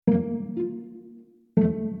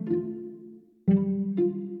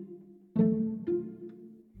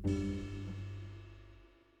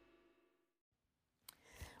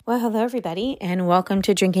Well, hello, everybody, and welcome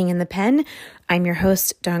to Drinking in the Pen. I'm your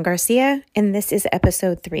host, Dawn Garcia, and this is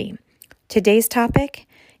episode 3. Today's topic,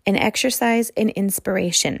 an exercise in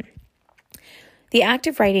inspiration. The act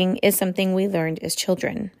of writing is something we learned as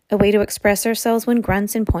children, a way to express ourselves when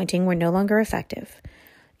grunts and pointing were no longer effective.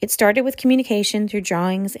 It started with communication through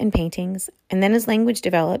drawings and paintings, and then as language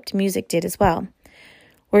developed, music did as well.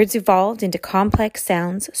 Words evolved into complex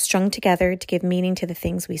sounds strung together to give meaning to the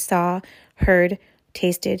things we saw, heard,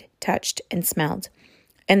 tasted, touched, and smelled.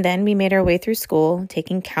 And then we made our way through school,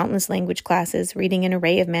 taking countless language classes, reading an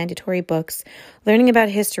array of mandatory books, learning about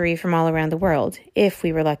history from all around the world, if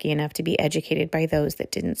we were lucky enough to be educated by those that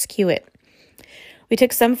didn't skew it. We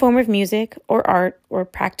took some form of music or art or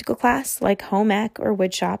practical class like home ec or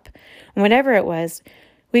woodshop, and whatever it was,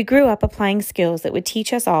 we grew up applying skills that would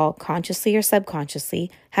teach us all, consciously or subconsciously,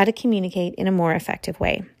 how to communicate in a more effective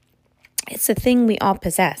way. It's a thing we all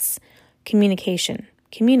possess.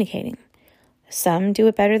 Communicating. Some do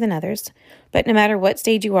it better than others, but no matter what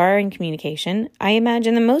stage you are in communication, I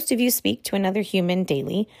imagine that most of you speak to another human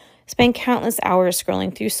daily, spend countless hours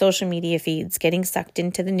scrolling through social media feeds, getting sucked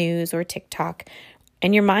into the news or TikTok,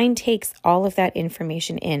 and your mind takes all of that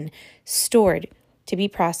information in, stored to be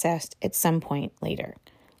processed at some point later.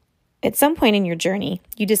 At some point in your journey,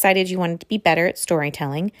 you decided you wanted to be better at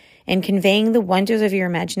storytelling and conveying the wonders of your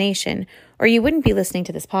imagination, or you wouldn't be listening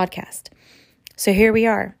to this podcast. So here we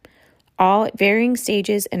are, all at varying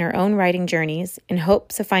stages in our own writing journeys in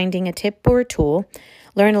hopes of finding a tip or a tool,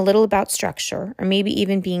 learn a little about structure, or maybe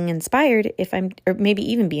even be inspired if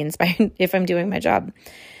I'm doing my job.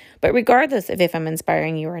 But regardless of if I'm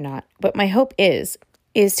inspiring you or not, what my hope is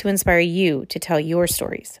to inspire you to tell your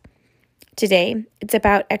stories. Today, it's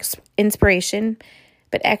about inspiration,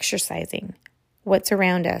 but exercising what's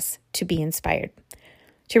around us to be inspired.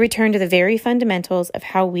 To return to the very fundamentals of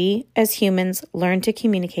how we, as humans, learn to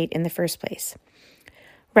communicate in the first place.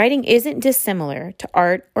 Writing isn't dissimilar to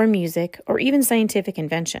art or music or even scientific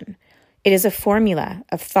invention. It is a formula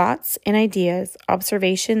of thoughts and ideas,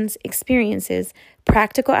 observations, experiences,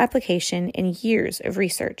 practical application, and years of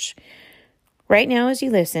research. Right now, as you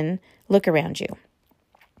listen, look around you.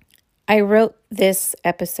 I wrote this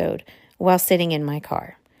episode while sitting in my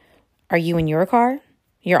car. Are you in your car,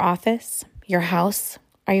 your office, your house?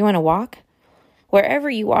 Are you on a walk? Wherever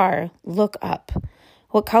you are, look up.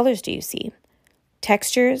 What colors do you see?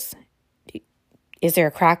 Textures? Is there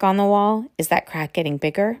a crack on the wall? Is that crack getting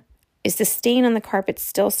bigger? Is the stain on the carpet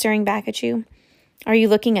still staring back at you? Are you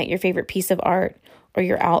looking at your favorite piece of art or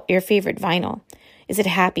your favorite vinyl? Is it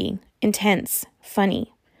happy, intense,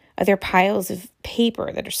 funny? Are there piles of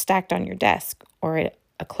paper that are stacked on your desk or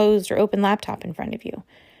a closed or open laptop in front of you?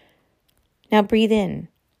 Now breathe in.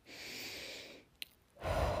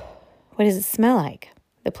 What does it smell like,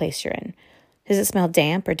 the place you're in? Does it smell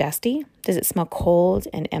damp or dusty? Does it smell cold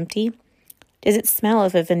and empty? Does it smell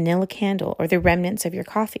of a vanilla candle or the remnants of your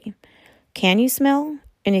coffee? Can you smell?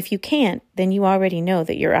 And if you can't, then you already know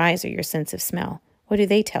that your eyes are your sense of smell. What do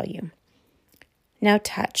they tell you? Now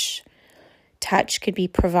touch. Touch could be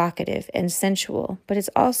provocative and sensual, but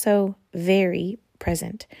it's also very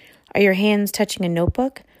present. Are your hands touching a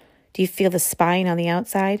notebook? Do you feel the spine on the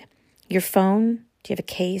outside? Your phone? Do you have a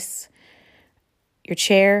case? Your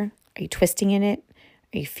chair? Are you twisting in it?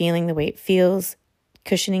 Are you feeling the way it feels,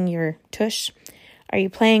 cushioning your tush? Are you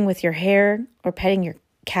playing with your hair or petting your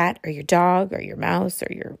cat or your dog or your mouse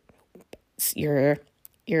or your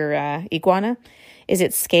iguana? Is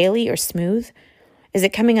it scaly or smooth? Is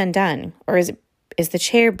it coming undone, or is the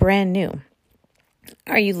chair brand new?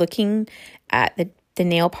 Are you looking at the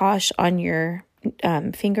nail polish on your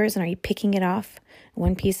fingers, and are you picking it off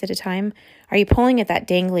one piece at a time? Are you pulling at that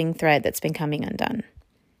dangling thread that's been coming undone?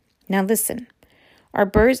 Now listen. Are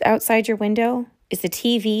birds outside your window? Is the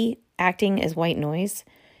TV acting as white noise?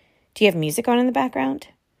 Do you have music on in the background?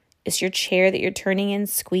 Is your chair that you're turning in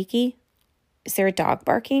squeaky? Is there a dog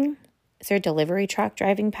barking? Is there a delivery truck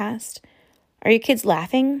driving past? Are your kids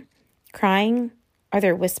laughing, crying? Are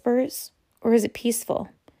there whispers? Or is it peaceful?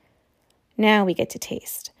 Now we get to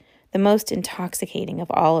taste, the most intoxicating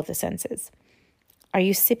of all of the senses. Are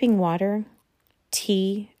you sipping water,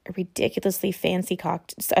 tea, a ridiculously fancy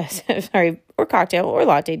cocktail or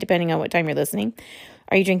latte, depending on what time you're listening?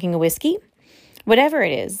 Are you drinking a whiskey? Whatever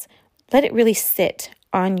it is, let it really sit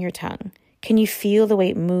on your tongue. Can you feel the way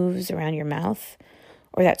it moves around your mouth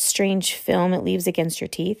or that strange film it leaves against your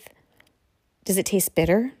teeth? Does it taste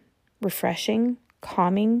bitter, refreshing,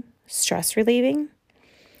 calming, stress relieving?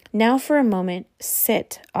 Now for a moment,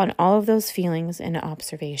 sit on all of those feelings and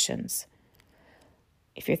observations.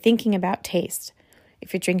 If you're thinking about taste,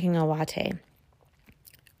 if you're drinking a latte,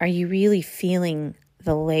 are you really feeling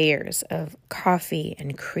the layers of coffee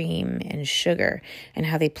and cream and sugar and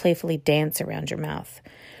how they playfully dance around your mouth.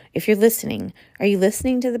 If you're listening, are you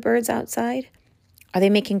listening to the birds outside? Are they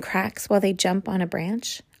making cracks while they jump on a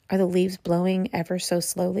branch? Are the leaves blowing ever so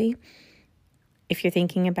slowly? If you're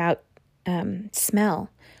thinking about smell,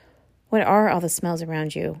 what are all the smells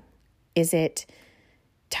around you? Is it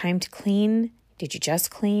time to clean? Did you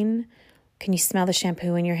just clean? Can you smell the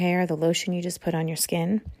shampoo in your hair, the lotion you just put on your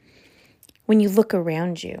skin? When you look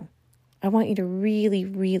around you, I want you to really,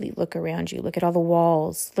 really look around you. Look at all the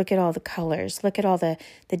walls. Look at all the colors. Look at all the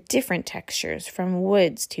different textures, from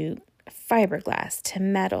woods to fiberglass to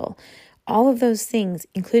metal. All of those things,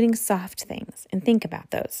 including soft things, and think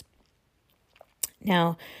about those.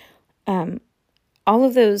 Now, all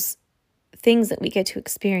of those things that we get to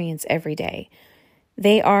experience every day,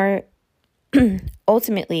 they are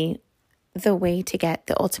ultimately the way to get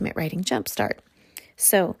the ultimate writing jumpstart.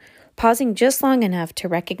 So, pausing just long enough to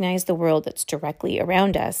recognize the world that's directly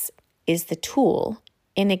around us is the tool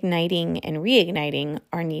in igniting and reigniting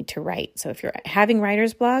our need to write. So if you're having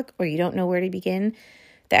writer's block or you don't know where to begin,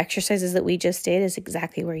 the exercises that we just did is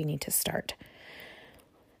exactly where you need to start.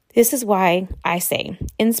 This is why I say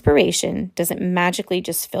inspiration doesn't magically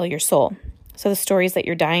just fill your soul. So the stories that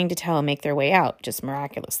you're dying to tell make their way out just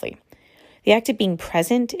miraculously. The act of being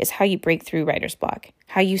present is how you break through writer's block,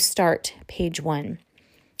 how you start page 1.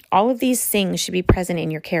 All of these things should be present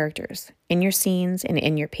in your characters, in your scenes, and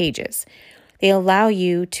in your pages. They allow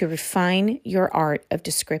you to refine your art of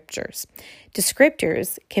descriptors.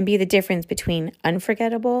 Descriptors can be the difference between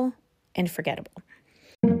unforgettable and forgettable.